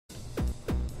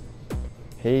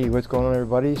Hey, what's going on,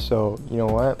 everybody? So, you know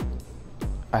what?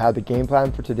 I had the game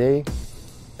plan for today.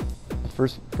 The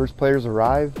first players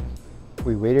arrived.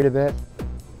 We waited a bit.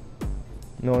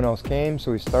 No one else came,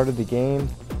 so we started the game.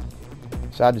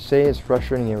 Sad to say, as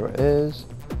frustrating as it is,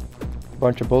 a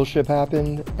bunch of bullshit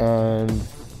happened and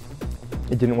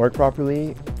it didn't work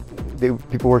properly.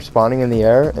 People were spawning in the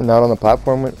air and not on the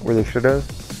platform where they should have.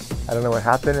 I don't know what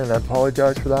happened, and I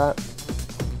apologize for that.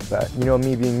 But you know,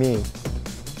 me being me,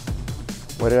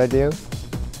 what did I do?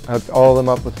 I hooked all of them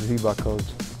up with the vbucks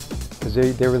codes because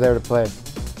they were there to play,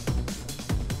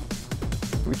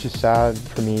 which is sad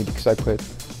for me because I put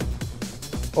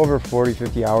over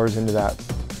 40-50 hours into that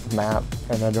map,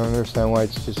 and I don't understand why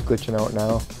it's just glitching out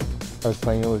now. I was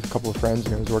playing it with a couple of friends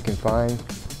and it was working fine.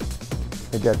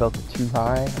 Maybe I built it too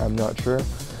high, I'm not sure.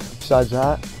 Besides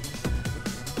that,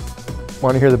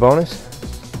 want to hear the bonus?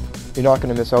 You're not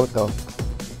going to miss out though,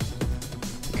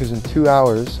 because in 2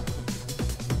 hours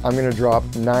I'm going to drop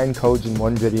 9 codes in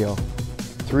one video.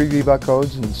 3 vbucks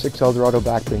codes and 6 Dorado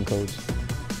bling codes.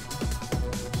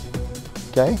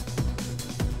 Okay?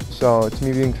 So it's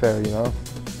me being fair, you know?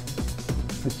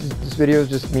 This video is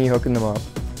just me hooking them up.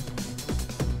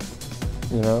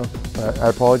 You know? I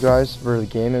apologize for the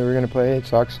game that we're going to play. It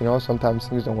sucks, you know? Sometimes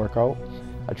things don't work out.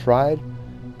 I tried,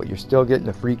 but you're still getting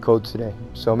the free codes today.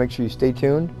 So make sure you stay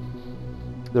tuned.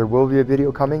 There will be a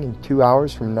video coming in 2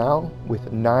 hours from now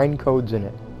with 9 codes in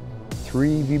it.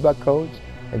 3 vbucks codes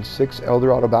and 6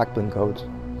 Dorado bling codes.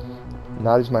 And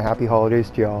that is my happy holidays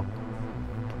to y'all.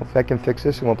 Hopefully I can fix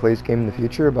this and we'll play this game in the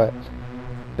future, but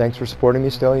thanks for supporting me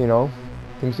still, you know.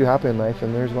 Things do happen in life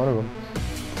and there's one of them.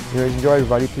 Anyways, enjoy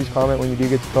everybody. Please comment when you do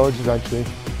get the codes eventually.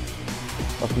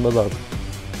 Nothing but love.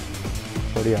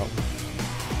 40 out.